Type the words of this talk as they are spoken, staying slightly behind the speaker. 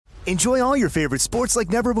Enjoy all your favorite sports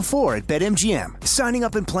like never before at BetMGM. Signing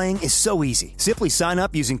up and playing is so easy. Simply sign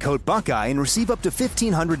up using code Buckeye and receive up to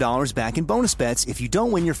 $1,500 back in bonus bets if you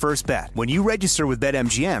don't win your first bet. When you register with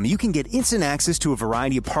BetMGM, you can get instant access to a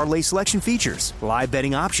variety of parlay selection features, live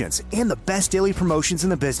betting options, and the best daily promotions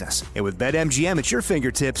in the business. And with BetMGM at your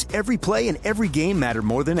fingertips, every play and every game matter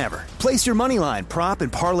more than ever. Place your moneyline, prop,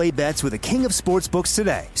 and parlay bets with the king of sportsbooks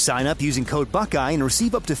today. Sign up using code Buckeye and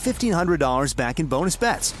receive up to $1,500 back in bonus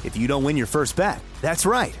bets if you don't win your first bet. That's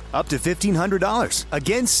right, up to $1,500.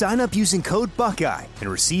 Again, sign up using code Buckeye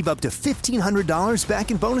and receive up to $1,500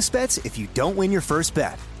 back in bonus bets if you don't win your first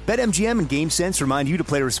bet. BetMGM and GameSense remind you to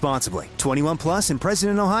play responsibly. 21 plus and present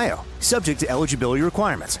in Ohio. Subject to eligibility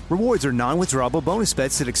requirements. Rewards are non-withdrawable bonus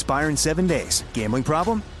bets that expire in 7 days. Gambling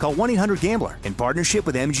problem? Call 1-800-GAMBLER in partnership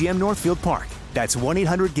with MGM Northfield Park. That's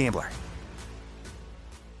 1-800-GAMBLER.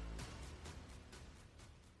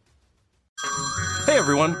 Hey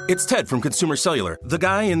everyone, it's Ted from Consumer Cellular, the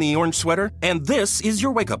guy in the orange sweater, and this is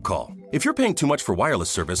your wake-up call. If you're paying too much for wireless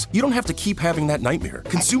service, you don't have to keep having that nightmare.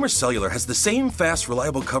 Consumer Cellular has the same fast,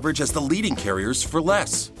 reliable coverage as the leading carriers for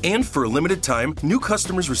less. And for a limited time, new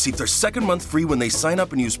customers receive their second month free when they sign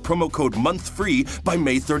up and use promo code MONTHFREE by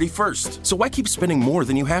May 31st. So why keep spending more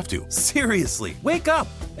than you have to? Seriously, wake up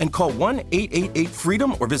and call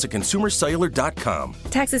 1-888-FREEDOM or visit consumercellular.com.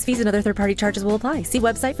 Taxes, fees, and other third-party charges will apply. See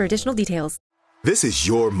website for additional details. This is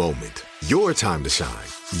your moment, your time to shine,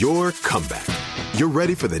 your comeback. You're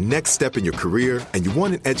ready for the next step in your career, and you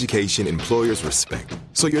want an education employers respect.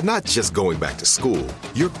 So you're not just going back to school,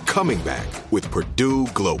 you're coming back with Purdue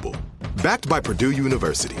Global. Backed by Purdue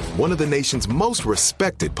University, one of the nation's most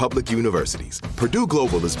respected public universities, Purdue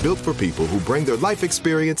Global is built for people who bring their life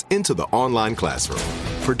experience into the online classroom.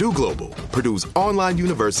 Purdue Global, Purdue's online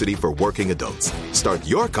university for working adults. Start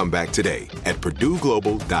your comeback today at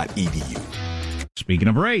purdueglobal.edu. Speaking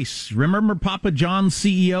of race, remember Papa John's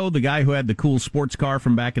CEO, the guy who had the cool sports car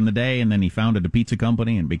from back in the day, and then he founded a pizza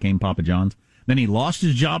company and became Papa John's? Then he lost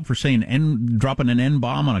his job for dropping an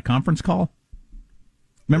N-bomb on a conference call?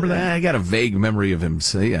 Remember that? I got a vague memory of him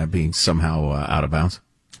being somehow out of bounds.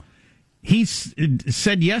 He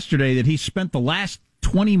said yesterday that he spent the last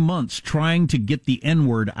 20 months trying to get the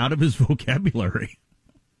N-word out of his vocabulary.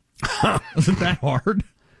 Isn't that hard?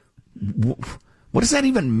 What does that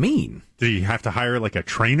even mean? Do you have to hire like a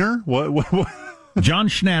trainer? What? John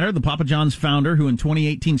Schnatter, the Papa John's founder, who in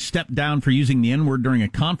 2018 stepped down for using the N-word during a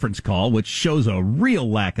conference call, which shows a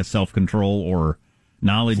real lack of self-control or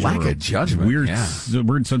knowledge, lack or of judgment, weird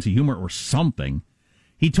sense of humor or something.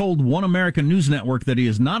 He told One American News Network that he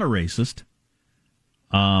is not a racist,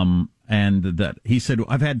 and that he said,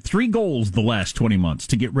 "I've had 3 goals the last 20 months: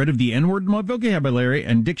 to get rid of the N-word in my vocabulary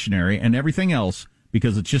and dictionary and everything else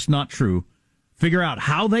because it's just not true. Figure out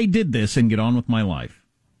how they did this and get on with my life."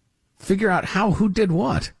 Figure out who did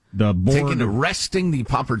what? The board wresting the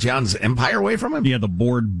Papa John's empire away from him? Yeah, the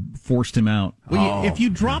board forced him out. Well, if you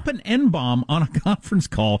drop an N-bomb on a conference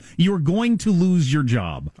call, you're going to lose your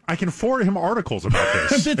job. I can forward him articles about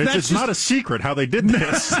this. It's not a secret how they did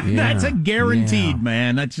this. That's a guaranteed,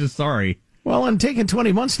 man. That's just sorry. Well, and taking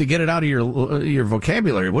 20 months to get it out of your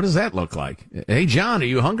vocabulary, what does that look like? Hey, John, are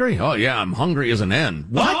you hungry? Oh, yeah, I'm hungry as an N.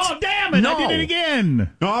 What? Oh, damn it, no. I did it again.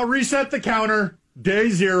 No, I'll reset the counter. Day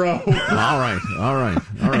 0. All right.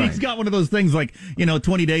 And he's got one of those things like,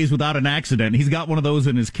 20 days without an accident. He's got one of those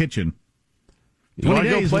in his kitchen. You want to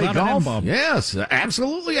go play golf? Yes,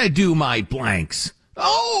 absolutely I do, my blanks.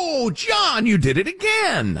 Oh, John, you did it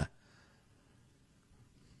again.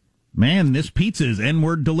 Man, this pizza is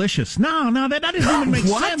N-word delicious. No, that doesn't even make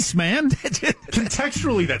sense, man.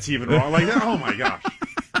 Contextually, that's even wrong. Like, oh my gosh.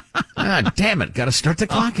 Damn it. Got to start the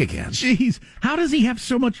clock again. Jeez. How does he have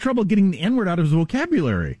so much trouble getting the N-word out of his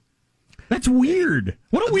vocabulary? That's weird.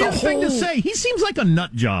 What a weird thing to say. He seems like a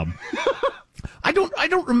nut job. I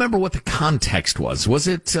don't remember what the context was. Was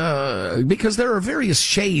it because there are various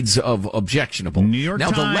shades of objectionable? New York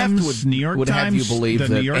Times, the left would have you believe the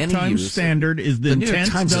that New York Times standard is the intent New York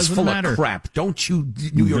Times doesn't is full matter. Of crap. Don't you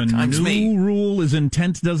New York Times me? The new rule is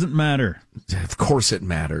intent doesn't matter. Of course it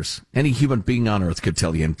matters. Any human being on earth could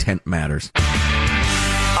tell you intent matters.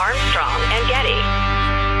 Armstrong and Getty.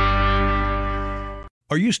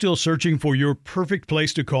 Are you still searching for your perfect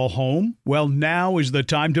place to call home? Well, now is the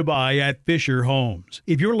time to buy at Fisher Homes.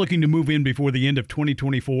 If you're looking to move in before the end of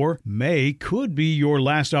 2024, May could be your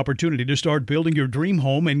last opportunity to start building your dream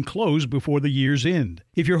home and close before the year's end.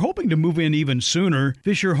 If you're hoping to move in even sooner,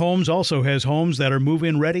 Fisher Homes also has homes that are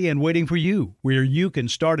move-in ready and waiting for you, where you can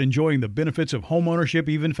start enjoying the benefits of homeownership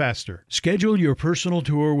even faster. Schedule your personal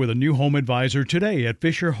tour with a new home advisor today at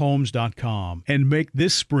FisherHomes.com and make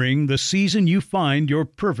this spring the season you find your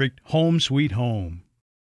perfect home sweet home.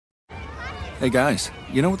 Hey guys,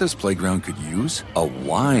 you know what this playground could use? A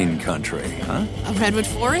wine country, huh? A redwood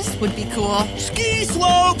forest would be cool. Ski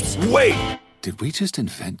slopes! Wait! Did we just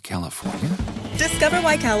invent California? Discover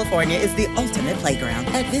why California is the ultimate playground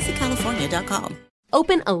at visitcalifornia.com.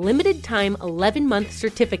 Open a limited-time 11-month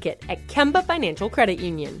certificate at Kemba Financial Credit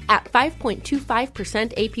Union. At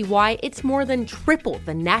 5.25% APY, it's more than triple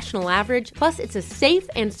the national average, plus it's a safe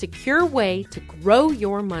and secure way to grow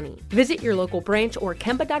your money. Visit your local branch or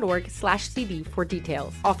kemba.org/cb for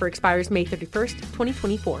details. Offer expires May 31st,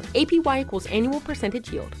 2024. APY equals annual percentage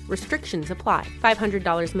yield. Restrictions apply.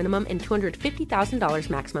 $500 minimum and $250,000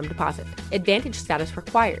 maximum deposit. Advantage status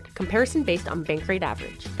required. Comparison based on bank rate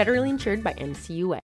average. Federally insured by NCUA.